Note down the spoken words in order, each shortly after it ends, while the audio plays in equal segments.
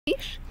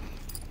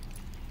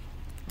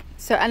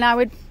So, and I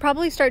would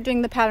probably start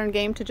doing the pattern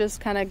game to just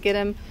kind of get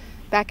him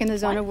back in the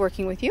zone of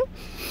working with you.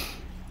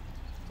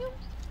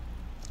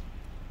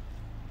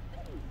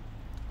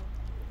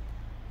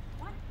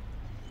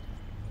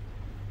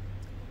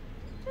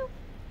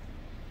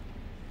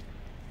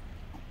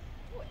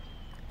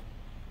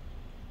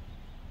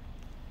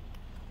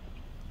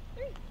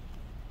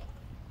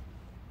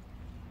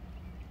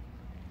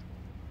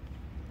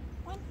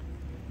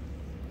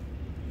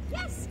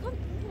 Yes, good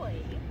boy.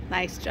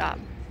 Nice job.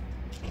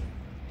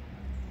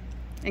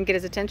 And get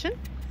his attention?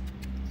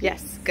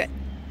 Yes, good.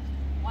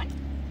 1.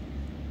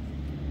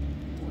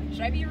 Should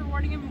I be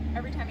rewarding him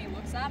every time he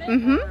looks at it?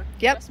 Mm-hmm.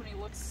 Yep. Just when he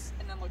looks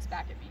and then looks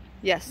back at me?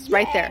 Yes,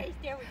 right there.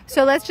 There we go.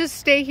 So let's just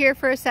stay here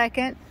for a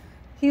second.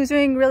 He was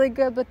doing really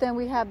good, but then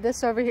we have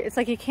this over here. It's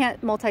like he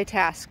can't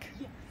multitask.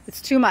 Yes. It's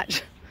too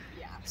much.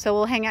 Yeah. So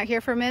we'll hang out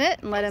here for a minute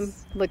and let him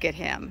look at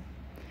him.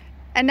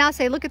 And now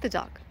say, look at the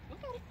dog.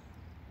 Look at it.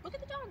 Look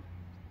at the dog.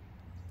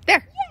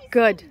 There. Yes,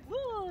 Good. Good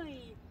boy.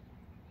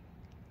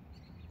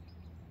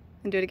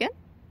 And do it again.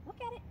 Look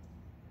at it.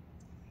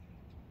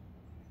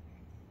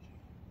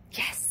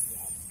 Yes.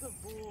 Yes, good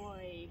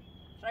boy.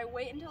 Should I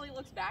wait until he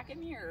looks back at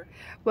me or?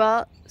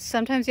 Well,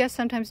 sometimes yes,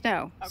 sometimes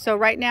no. Okay. So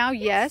right now,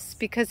 yes,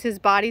 because his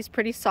body's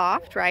pretty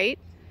soft, right?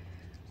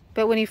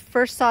 But when he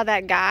first saw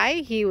that guy,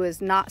 he was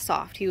not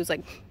soft. He was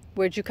like,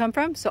 where'd you come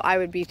from? So I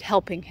would be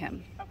helping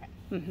him. Okay.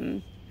 Mm-hmm.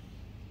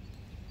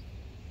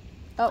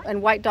 Oh,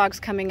 and white dog's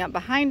coming up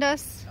behind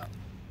us. Oh.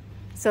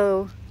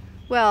 So,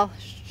 well,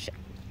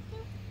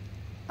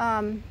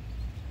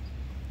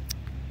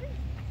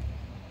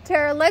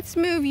 Tara, let's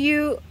move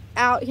you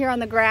out here on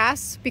the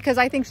grass because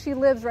I think she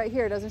lives right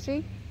here, doesn't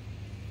she?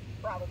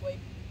 Probably.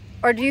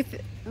 Or do you,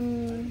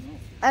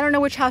 I don't know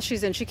which house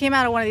she's in. She came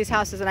out of one of these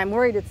houses and I'm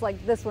worried it's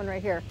like this one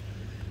right here.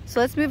 So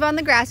let's move on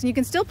the grass and you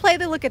can still play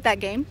the look at that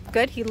game.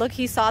 Good,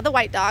 he saw the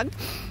white dog.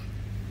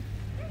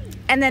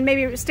 And then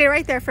maybe stay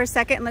right there for a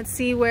second and let's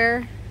see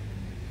where.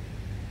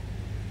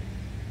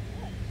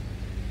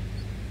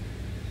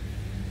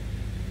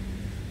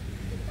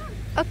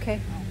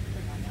 Okay.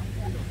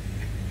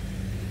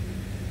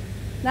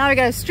 Now we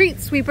got a street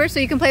sweeper, so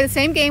you can play the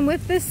same game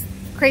with this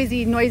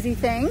crazy noisy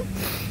thing.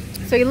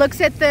 So he looks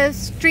at the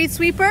street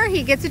sweeper,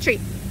 he gets a treat.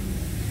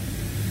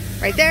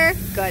 Right there,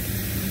 good.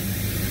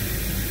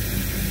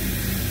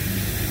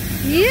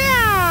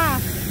 Yeah!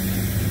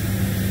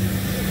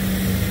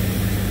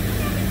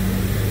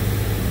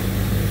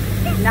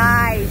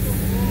 Nice.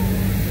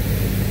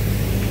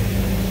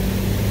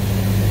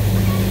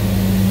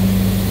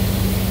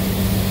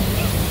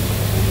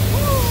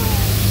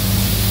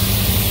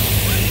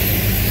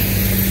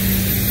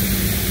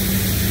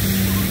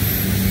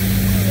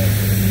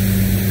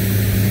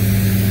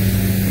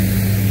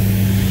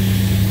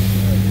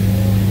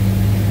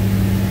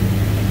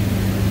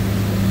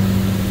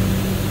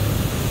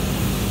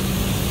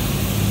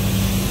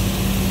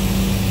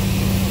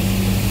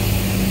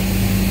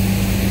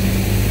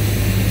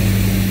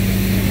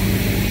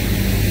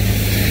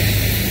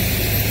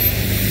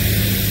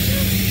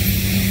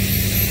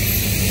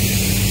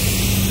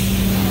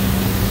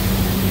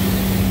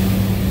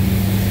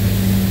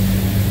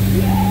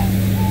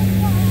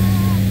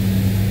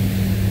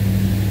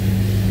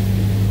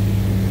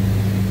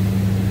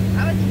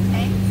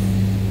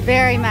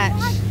 Very much.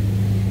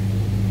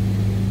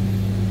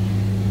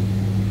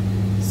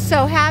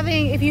 So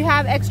if you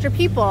have extra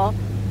people,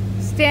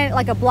 stand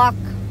like a block.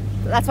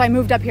 That's why I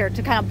moved up here,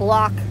 to kind of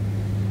block,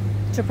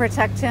 to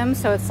protect him.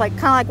 So it's like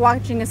kind of like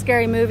watching a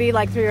scary movie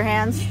like through your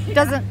hands. It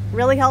doesn't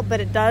really help, but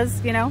it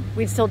does, you know,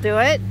 we'd still do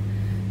it.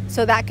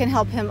 So that can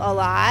help him a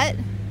lot.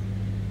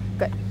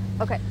 Good.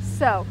 Okay,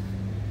 so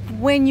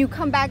when you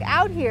come back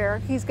out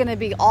here, he's gonna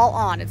be all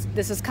on.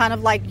 This is kind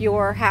of like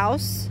your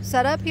house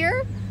setup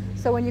here.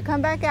 So when you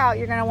come back out,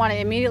 you're gonna wanna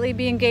immediately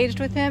be engaged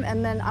with him,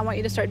 and then I want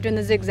you to start doing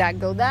the zigzag.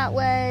 Go that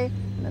way,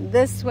 and then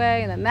this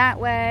way, and then that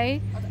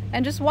way. Okay.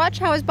 And just watch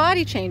how his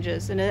body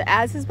changes. And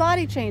as his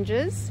body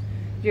changes,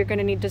 you're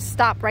gonna need to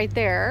stop right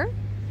there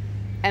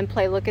and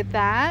play look at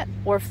that,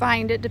 or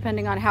find it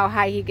depending on how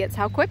high he gets,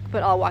 how quick,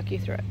 but I'll walk you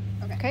through it.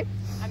 Okay?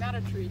 I'm out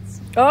of treats.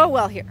 Oh,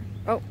 well, here.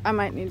 Oh, I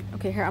might need,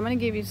 okay, here, I'm gonna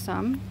give you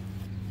some.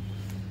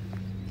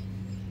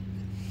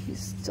 He's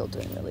still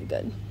doing really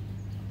good.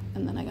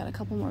 And then I got a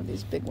couple more of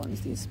these big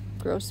ones, these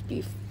roast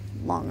beef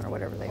long or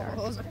whatever they are.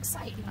 Those are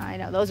exciting. I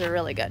know, those are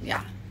really good,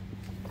 yeah.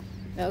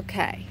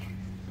 Okay.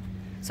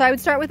 So I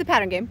would start with the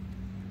pattern game.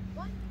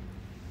 1,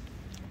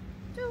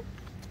 2,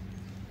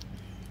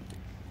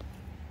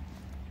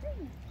 3.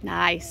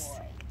 Nice.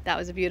 That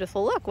was a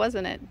beautiful look,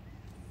 wasn't it?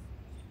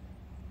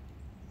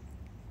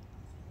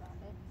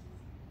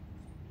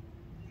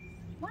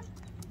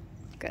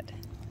 Good.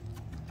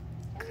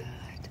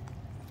 Good.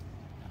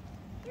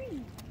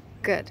 3.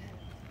 Good.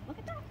 Look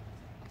at that.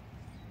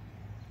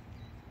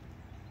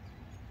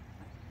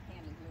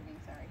 Hand is moving,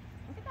 sorry.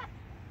 Look at that.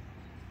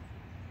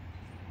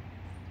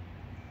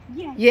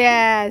 Yes.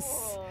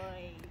 Yes.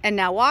 Boy. And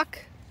now walk.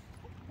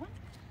 1,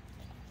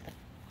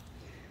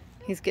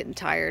 He's getting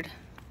tired.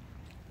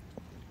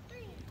 3.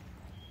 Good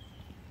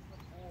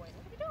boy. Look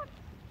at the dog.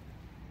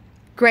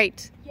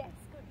 Great. Yes,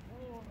 good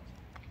boy.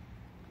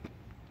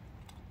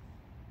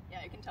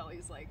 Yeah, you can tell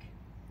he's like...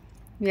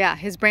 Yeah,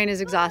 his brain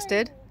is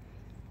exhausted.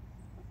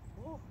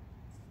 Oh.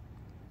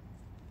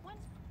 1,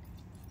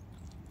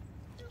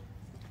 2,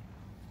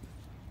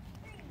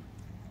 3.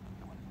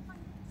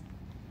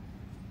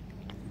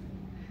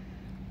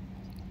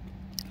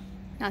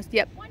 Now,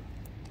 yep, 1.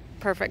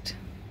 perfect.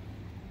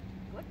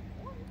 Good.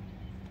 1,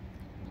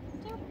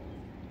 2,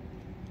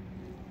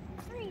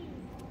 3.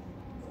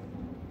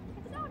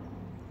 Get the dog.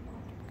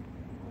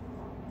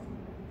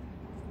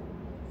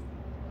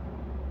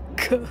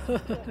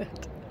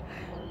 Good.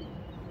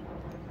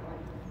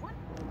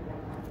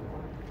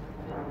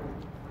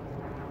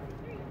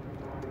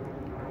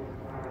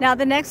 Now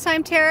the next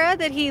time, Tara,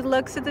 that he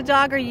looks at the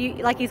dog, or you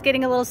like he's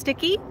getting a little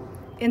sticky,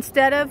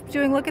 instead of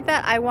doing look at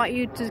that, I want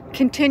you to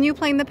continue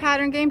playing the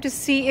pattern game to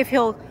see if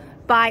he'll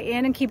buy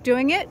in and keep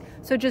doing it.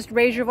 So just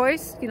raise your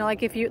voice, you know,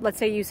 like if you, let's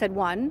say you said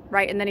 1,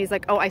 right? And then he's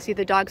like, oh, I see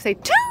the dog, say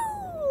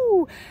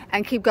 2,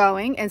 and keep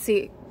going and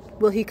see,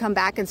 will he come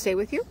back and stay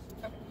with you?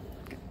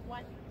 Okay.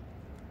 1,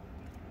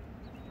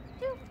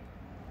 2,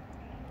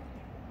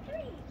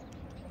 3.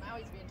 Now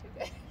he's being too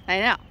good. I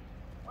know.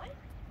 1,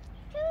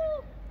 2.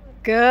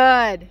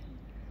 Good.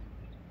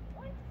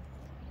 1,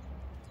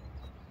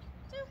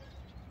 2.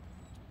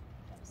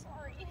 I'm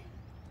sorry.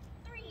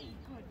 3.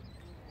 Good.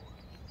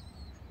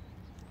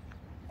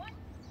 1,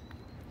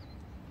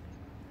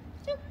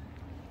 2,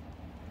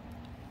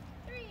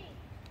 3.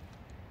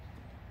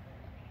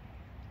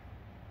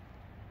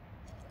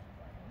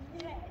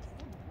 Yes.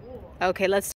 Okay, let's